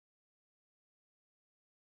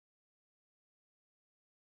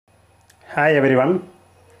Hi everyone,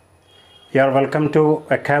 you are welcome to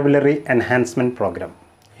Vocabulary Enhancement program.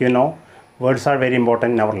 You know, words are very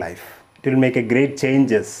important in our life. It will make a great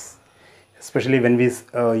changes, especially when we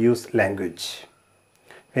use language.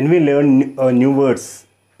 When we learn new words,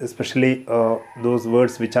 especially those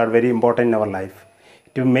words which are very important in our life,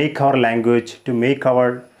 to make our language, to make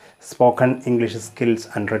our spoken English skills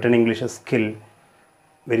and written English skill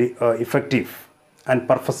very effective and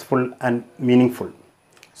purposeful and meaningful.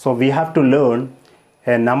 So we have to learn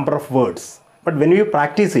a number of words, but when you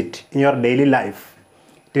practice it in your daily life,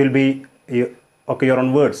 it will be your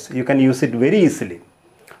own words. You can use it very easily.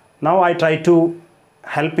 Now I try to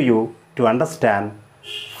help you to understand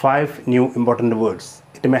 5 new important words.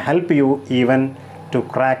 It may help you even to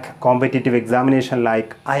crack competitive examination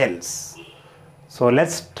like IELTS. So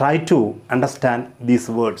let's try to understand these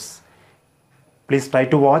words. Please try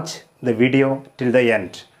to watch the video till the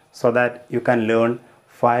end so that you can learn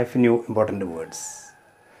 5 new important words.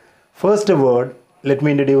 First word, let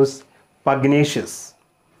me introduce pugnacious,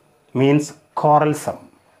 means quarrelsome.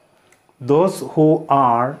 Those who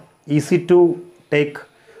are easy to take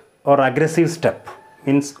or aggressive step,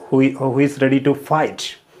 means who is ready to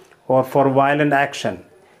fight or for violent action.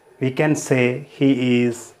 We can say he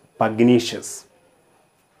is pugnacious.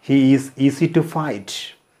 He is easy to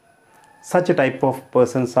fight. Such a type of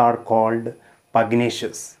persons are called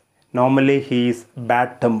pugnacious. Normally he is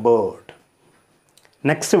bad-tempered.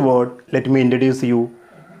 Next word, let me introduce you.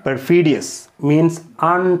 Perfidious means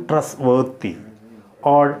untrustworthy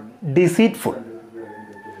or deceitful.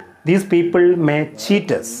 These people may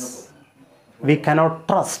cheat us. We cannot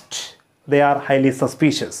trust. They are highly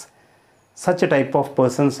suspicious. Such a type of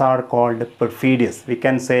persons are called perfidious. We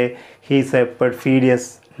can say he is a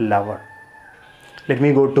perfidious lover. Let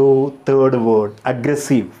me go to third word,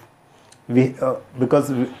 aggressive.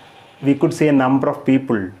 Because we could see a number of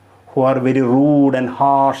people who are very rude and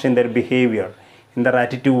harsh in their behavior, in their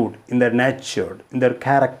attitude, in their nature, in their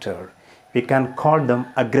character. We can call them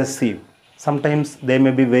aggressive. Sometimes they may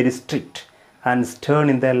be very strict and stern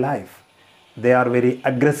in their life. They are very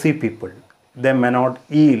aggressive people. They may not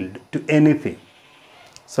yield to anything.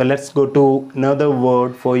 So let's go to another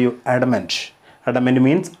word for you, adamant. Adamant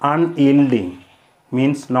means unyielding,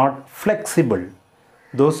 means not flexible.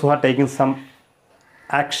 Those who are taking some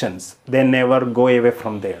actions, they never go away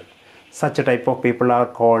from there. Such a type of people are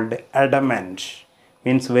called adamant,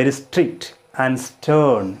 means very strict and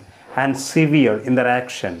stern and severe in their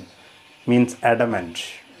action, means adamant.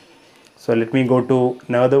 So let me go to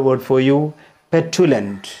another word for you,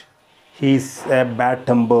 petulant. He is a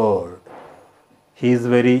bad-tempered. He is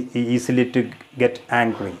very easily to get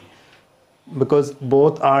angry, because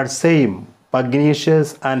both are same,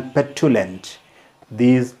 pugnacious and petulant.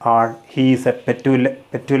 These are, he is a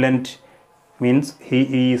petulant means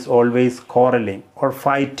he is always quarreling or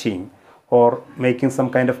fighting or making some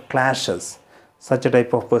kind of clashes. Such a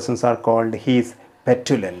type of persons are called he is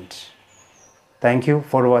petulant. Thank you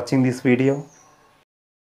for watching this video.